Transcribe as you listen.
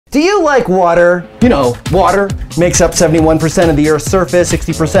Do you like water? You know, water makes up 71% of the Earth's surface,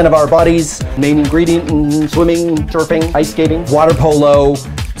 60% of our bodies. Main ingredient in swimming, surfing, ice skating, water polo,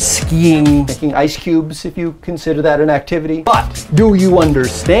 skiing, making ice cubes, if you consider that an activity. But do you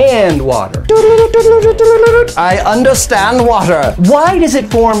understand water? I understand water. Why does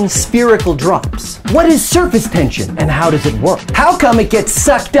it form spherical drops? What is surface tension and how does it work? How come it gets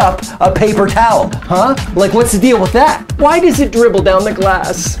sucked up a paper towel? Huh? Like, what's the deal with that? Why does it dribble down the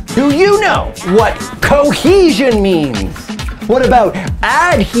glass? Do you know what cohesion means? What about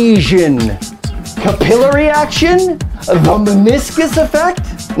adhesion? Capillary action? The meniscus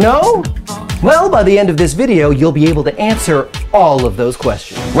effect? No? Well, by the end of this video, you'll be able to answer all of those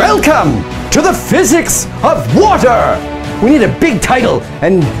questions. Welcome to the physics of water! We need a big title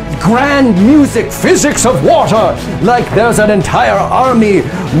and grand music, physics of water, like there's an entire army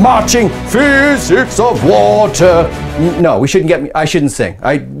marching physics of water. No, we shouldn't get me, I shouldn't sing.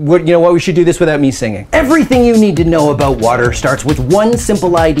 You know what, we should do this without me singing. Everything you need to know about water starts with one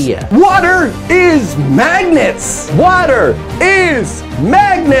simple idea. Water is magnets. Water is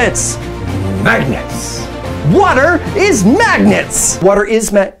magnets. Magnets. Water is magnets. Water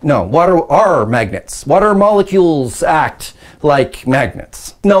is water are magnets. Water molecules act like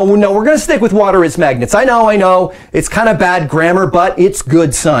magnets. No, we're gonna stick with water is magnets. I know, it's kind of bad grammar, but it's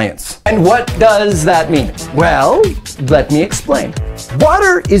good science. And what does that mean? Well, let me explain.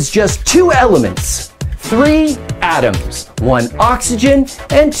 Water is just two elements, three atoms, one oxygen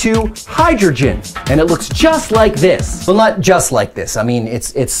and two hydrogen. And it looks just like this. Well, not just like this. I mean,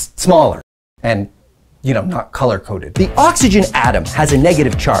 it's smaller and, you know, not color-coded. The oxygen atom has a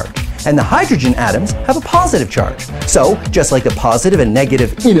negative charge, and the hydrogen atoms have a positive charge. So, just like the positive and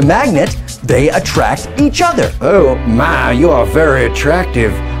negative in a magnet, they attract each other. Oh my, you are very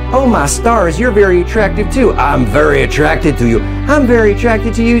attractive. Oh my stars, you're very attractive too. I'm very attracted to you. I'm very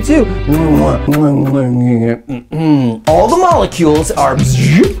attracted to you too. All the molecules are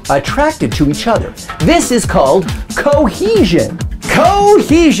attracted to each other. This is called cohesion.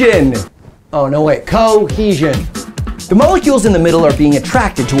 Cohesion! Oh, no, wait, cohesion. The molecules in the middle are being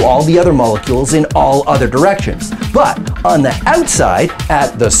attracted to all the other molecules in all other directions. But on the outside,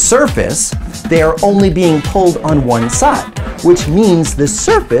 at the surface, they are only being pulled on one side, which means the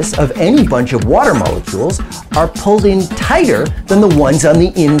surface of any bunch of water molecules are pulled in tighter than the ones on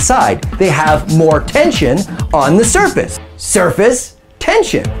the inside. They have more tension on the surface. Surface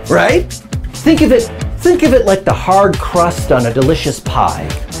tension, right? Think of it like the hard crust on a delicious pie.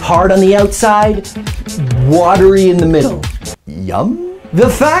 Hard on the outside, watery in the middle. Yum. The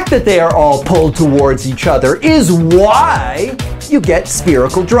fact that they are all pulled towards each other is why you get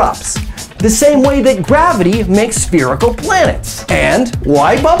spherical drops. The same way that gravity makes spherical planets. And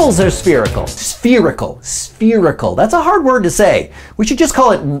why bubbles are spherical. Spherical. That's a hard word to say. We should just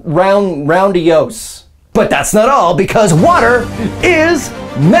call it roundiose. But that's not all, because water is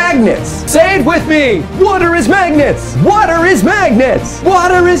magnets. Say it with me. Water is magnets. Water is magnets.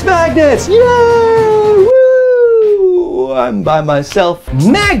 Water is magnets. Yay! Woo! I'm by myself.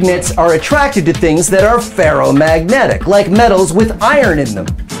 Magnets are attracted to things that are ferromagnetic, like metals with iron in them.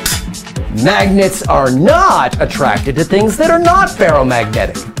 Magnets are not attracted to things that are not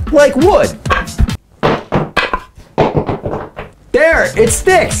ferromagnetic, like wood. There, it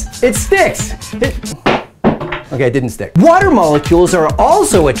sticks. It sticks. Okay, it didn't stick. Water molecules are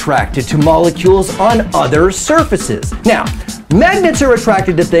also attracted to molecules on other surfaces. Now, magnets are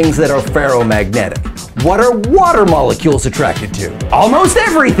attracted to things that are ferromagnetic. What are water molecules attracted to? Almost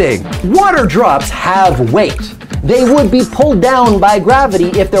everything. Water drops have weight. They would be pulled down by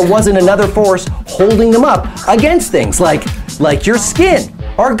gravity if there wasn't another force holding them up against things like your skin,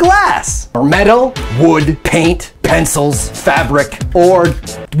 or glass, or metal, wood, paint, pencils, fabric, or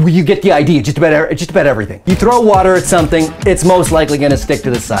you get the idea, just about everything. You throw water at something, it's most likely going to stick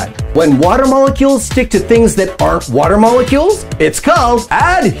to the side. When water molecules stick to things that aren't water molecules, it's called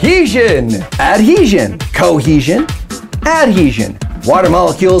adhesion. Adhesion. Cohesion. Adhesion. Water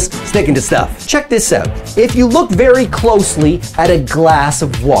molecules sticking to stuff. Check this out. If you look very closely at a glass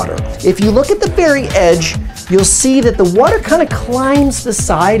of water, if you look at the very edge, you'll see that the water kind of climbs the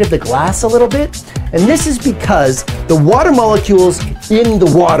side of the glass a little bit. And this is because the water molecules in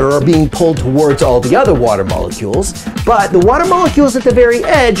the water are being pulled towards all the other water molecules, but the water molecules at the very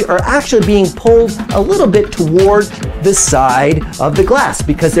edge are actually being pulled a little bit toward the side of the glass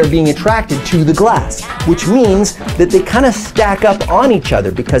because they're being attracted to the glass, which means that they kind of stack up on each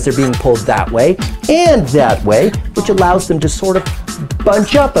other because they're being pulled that way and that way, which allows them to sort of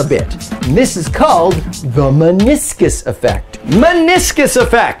bunch up a bit. And this is called the meniscus effect. Meniscus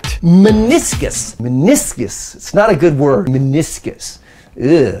effect. Meniscus. Meniscus. It's not a good word. Meniscus.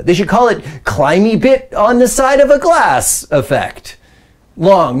 Ugh. They should call it climby bit on the side of a glass effect.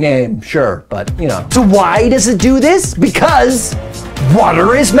 Long name, sure, but you know. So why does it do this? Because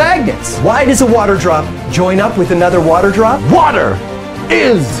water is magnets. Why does a water drop join up with another water drop? Water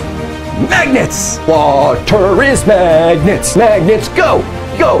is magnets. Water is magnets. Magnets, go,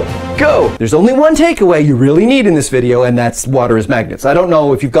 go, go. There's only one takeaway you really need in this video, and that's water is magnets. I don't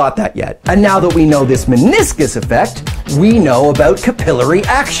know if you've got that yet. And now that we know this meniscus effect, we know about capillary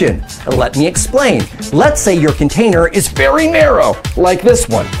action. Let me explain. Let's say your container is very narrow, like this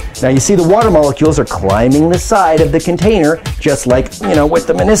one. Now you see the water molecules are climbing the side of the container, just like, you know, with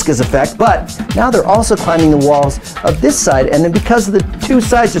the meniscus effect, but now they're also climbing the walls of this side, and then because the two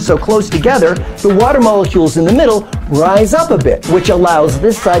sides are so close together, the water molecules in the middle rise up a bit, which allows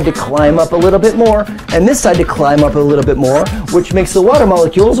this side to climb up a little bit more, and this side to climb up a little bit more, which makes the water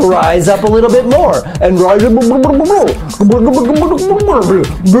molecules rise up a little bit more, and rise up.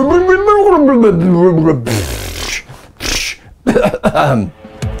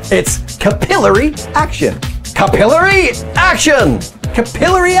 It's capillary action. Capillary action!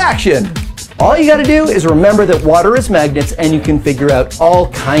 Capillary action! All you gotta do is remember that water is magnets, and you can figure out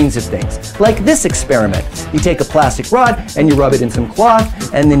all kinds of things. Like this experiment. You take a plastic rod and you rub it in some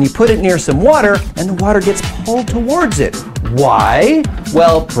cloth, and then you put it near some water, and the water gets pulled towards it. Why?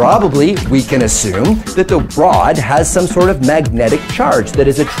 Well, probably we can assume that the rod has some sort of magnetic charge that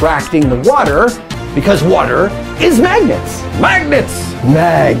is attracting the water, because water is magnets. Magnets!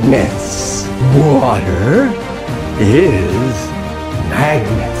 Magnets. Water is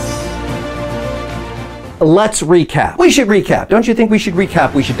magnets. Let's recap. We should recap. Don't you think we should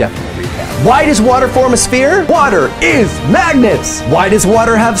recap? We should definitely recap. Why does water form a sphere? Water is magnets. Why does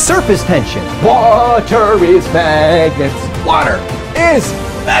water have surface tension? Water is magnets. Water is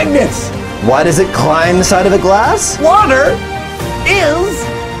magnets. Why does it climb the side of a glass? Water is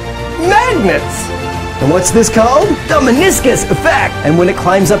magnets. And what's this called? The meniscus effect. And when it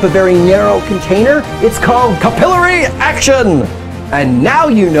climbs up a very narrow container, it's called capillary action. And now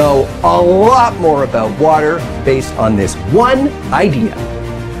you know a lot more about water based on this one idea.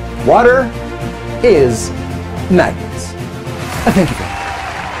 Water is magnets. Thank you very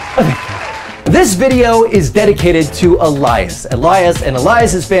much. Thank you. This video is dedicated to Elias and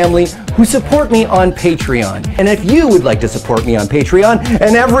Elias's family, who support me on Patreon. And if you would like to support me on Patreon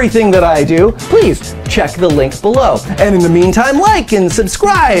and everything that I do, please check the link below. And in the meantime, like and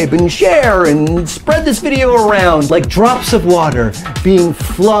subscribe and share and spread this video around like drops of water being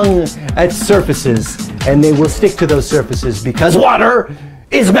flung at surfaces, and they will stick to those surfaces because water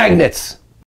is magnets.